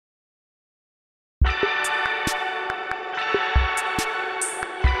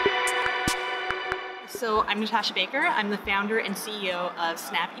So I'm Natasha Baker. I'm the founder and CEO of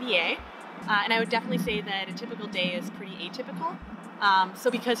SnapEDA. And I would definitely say that a typical day is pretty atypical.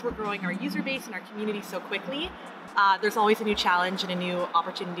 So because we're growing our user base and our community so quickly, there's always a new challenge and a new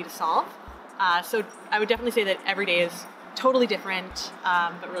opportunity to solve. So I would definitely say that every day is totally different,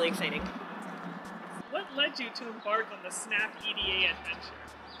 but really exciting. What led you to embark on the SnapEDA adventure?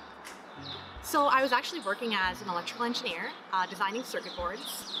 So I was actually working as an electrical engineer, designing circuit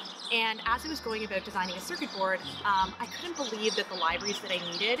boards. And as I was going about designing a circuit board, I couldn't believe that the libraries that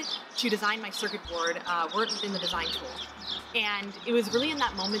I needed to design my circuit board weren't within the design tool. And it was really in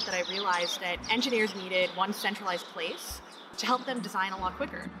that moment that I realized that engineers needed one centralized place to help them design a lot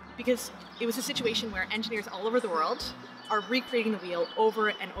quicker. Because it was a situation where engineers all over the world are recreating the wheel over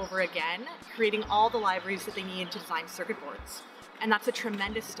and over again, creating all the libraries that they need to design circuit boards. And that's a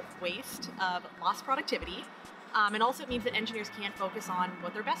tremendous waste of lost productivity. And also it means that engineers can't focus on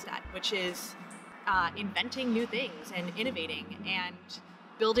what they're best at, which is inventing new things and innovating and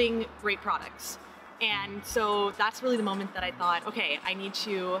building great products. And so that's really the moment that I thought, okay, I need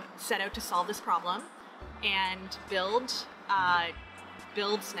to set out to solve this problem and build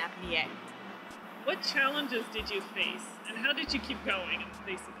SnapEDA. What challenges did you face, and how did you keep going in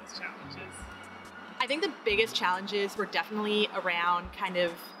facing those challenges? I think the biggest challenges were definitely around kind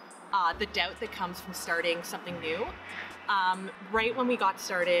of the doubt that comes from starting something new. Right when we got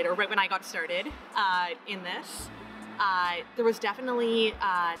started, or right when I got started in this, there was definitely,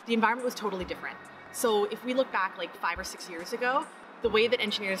 the environment was totally different. So if we look back like 5 or 6 years ago, the way that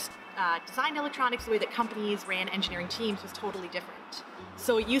engineers designed electronics, the way that companies ran engineering teams was totally different.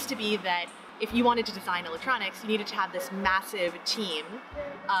 So it used to be that if you wanted to design electronics, you needed to have this massive team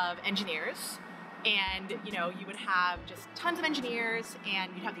of engineers. And you would have just tons of engineers,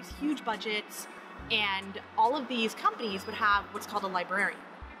 and you'd have these huge budgets, and all of these companies would have what's called a librarian.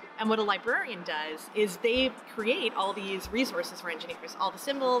 And what a librarian does is they create all these resources for engineers, all the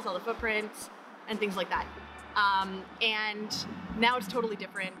symbols, all the footprints, and things like that. And now it's totally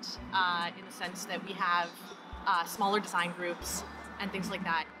different in the sense that we have smaller design groups and things like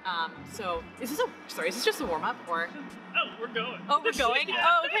that. So is this just a warm-up, or? Oh, we're going. Oh, we're going? Yeah.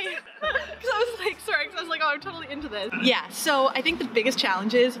 Oh, okay. Because I was like, oh, I'm totally into this. Yeah, so I think the biggest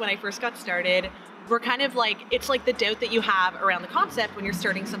challenges when I first got started were kind of like, it's like the doubt that you have around the concept when you're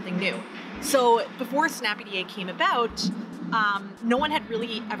starting something new. So before SnapEDA came about, no one had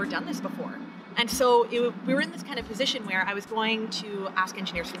really ever done this before. And so we were in this kind of position where I was going to ask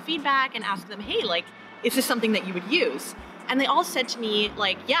engineers for feedback and ask them, hey, like, is this something that you would use? And they all said to me,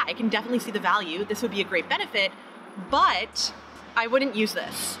 like, yeah, I can definitely see the value. This would be a great benefit, but I wouldn't use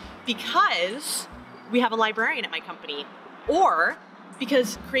this because we have a librarian at my company, or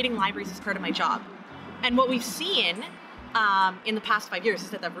because creating libraries is part of my job. And what we've seen in the past 5 years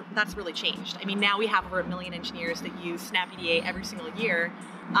is that that's really changed. I mean, now we have over 1 million engineers that use SnapEDA every single year.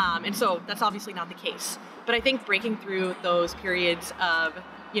 And so that's obviously not the case. But I think breaking through those periods of,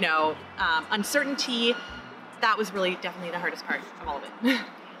 uncertainty, that was really definitely the hardest part of all of it.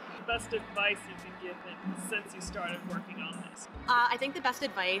 The best advice you've been given since you started working on this? I think the best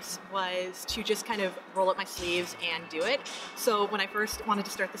advice was to just kind of roll up my sleeves and do it. So when I first wanted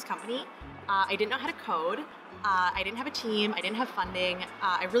to start this company, I didn't know how to code. I didn't have a team. I didn't have funding.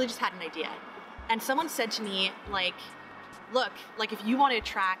 I really just had an idea. And someone said to me, like, look, like if you want to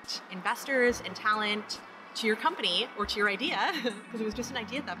attract investors and talent to your company or to your idea, because it was just an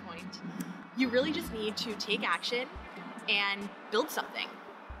idea at that point, you really just need to take action and build something.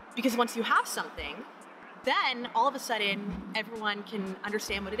 Because once you have something, then all of a sudden everyone can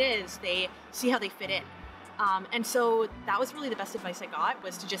understand what it is. They see how they fit in. And so that was really the best advice I got,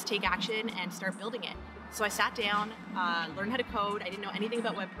 was to just take action and start building it. So I sat down, learned how to code. I didn't know anything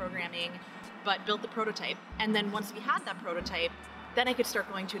about web programming, but built the prototype. And then once we had that prototype, then I could start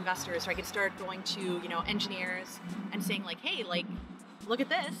going to investors, or I could start going to engineers and saying like, hey, like, look at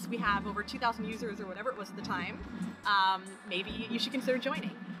this. We have over 2,000 users or whatever it was at the time. Maybe you should consider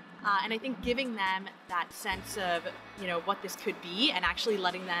joining. And I think giving them that sense of, what this could be and actually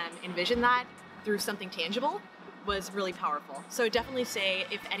letting them envision that through something tangible was really powerful. So I'd definitely say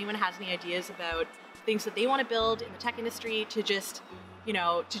if anyone has any ideas about things that they want to build in the tech industry, to just,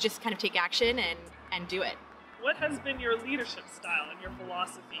 to just kind of take action and do it. What has been your leadership style and your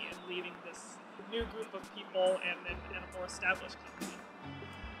philosophy in leading this new group of people and a more established company?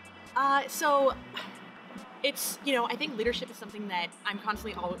 So it's, I think leadership is something that I'm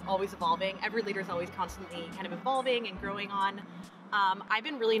constantly always evolving. Every leader is always constantly kind of evolving and growing on. I've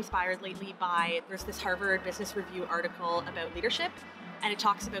been really inspired lately by, there's this Harvard Business Review article about leadership, and it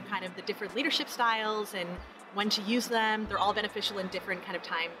talks about kind of the different leadership styles and when to use them. They're all beneficial in different kind of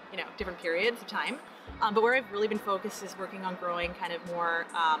time, different periods of time. But where I've really been focused is working on growing kind of more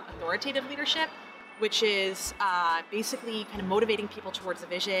authoritative leadership, which is basically kind of motivating people towards a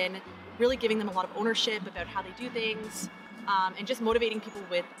vision, really giving them a lot of ownership about how they do things, and just motivating people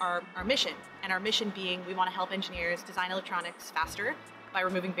with our mission. And our mission being we want to help engineers design electronics faster by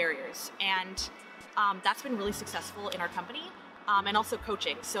removing barriers. And that's been really successful in our company, and also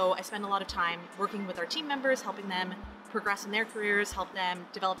coaching. So I spend a lot of time working with our team members, helping them progress in their careers, help them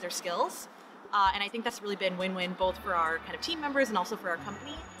develop their skills. And I think that's really been win-win both for our kind of team members and also for our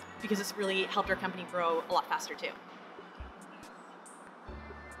company, because it's really helped our company grow a lot faster too.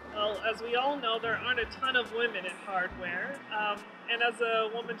 Well, as we all know, there aren't a ton of women in hardware. And as a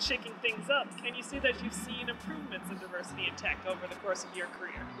woman shaking things up, can you see that you've seen improvements in diversity in tech over the course of your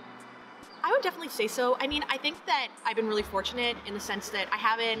career? I would definitely say so. I mean, I think that I've been really fortunate in the sense that I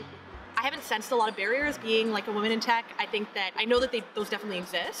haven't sensed a lot of barriers being like a woman in tech. I think that I know that those definitely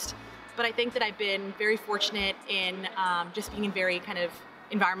exist, but I think that I've been very fortunate in just being in very kind of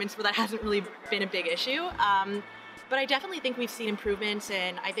environments where that hasn't really been a big issue. But I definitely think we've seen improvements,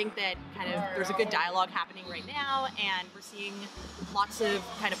 and I think that kind of there's a good dialogue happening right now, and we're seeing lots of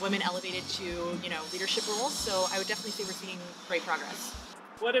kind of women elevated to, you know, leadership roles. So I would definitely say we're seeing great progress.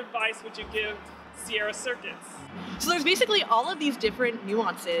 What advice would you give Sierra Circuits? So there's basically all of these different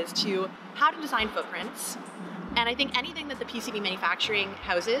nuances to how to design footprints, and I think anything that the PCB manufacturing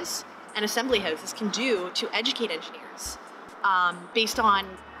houses and assembly houses can do to educate engineers based on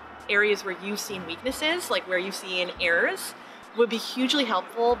areas where you've seen weaknesses, like where you've seen errors, would be hugely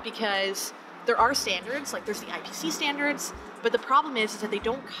helpful, because there are standards, like there's the IPC standards, but the problem is that they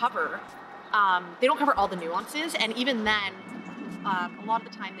don't cover all the nuances, and even then, a lot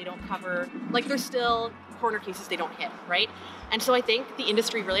of the time they don't cover, like there's still corner cases they don't hit, right? And so I think the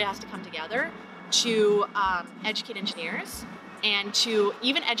industry really has to come together to educate engineers and to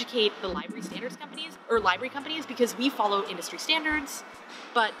even educate the library standards companies or library companies, because we follow industry standards,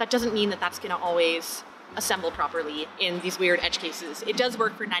 but that doesn't mean that that's going to always assemble properly in these weird edge cases. It does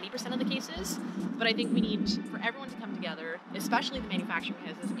work for 90% of the cases, but I think we need for everyone to come together, especially the manufacturing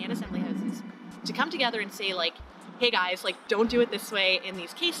houses and assembly houses, to come together and say, like, hey guys, like, don't do it this way in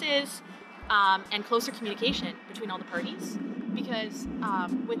these cases, and closer communication between all the parties. Because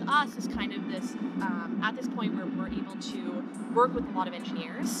with us, is kind of this, at this point where we're able to work with a lot of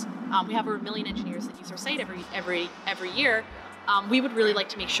engineers. We have over 1 million engineers that use our site every year. We would really like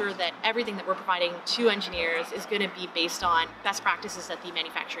to make sure that everything that we're providing to engineers is going to be based on best practices that the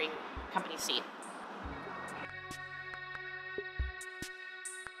manufacturing companies see.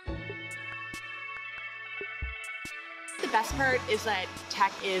 The best part is that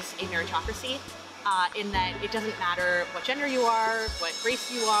tech is a meritocracy, in that it doesn't matter what gender you are, what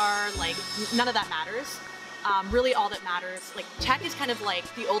race you are, like none of that matters. Really all that matters, like tech is kind of like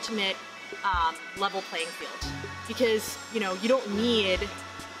the ultimate level playing field, because you know you don't need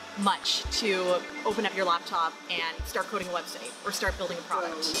much to open up your laptop and start coding a website or start building a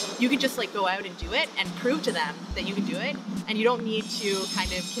product. You can just like go out and do it and prove to them that you can do it, and you don't need to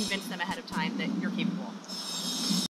kind of convince them ahead of time that you're capable.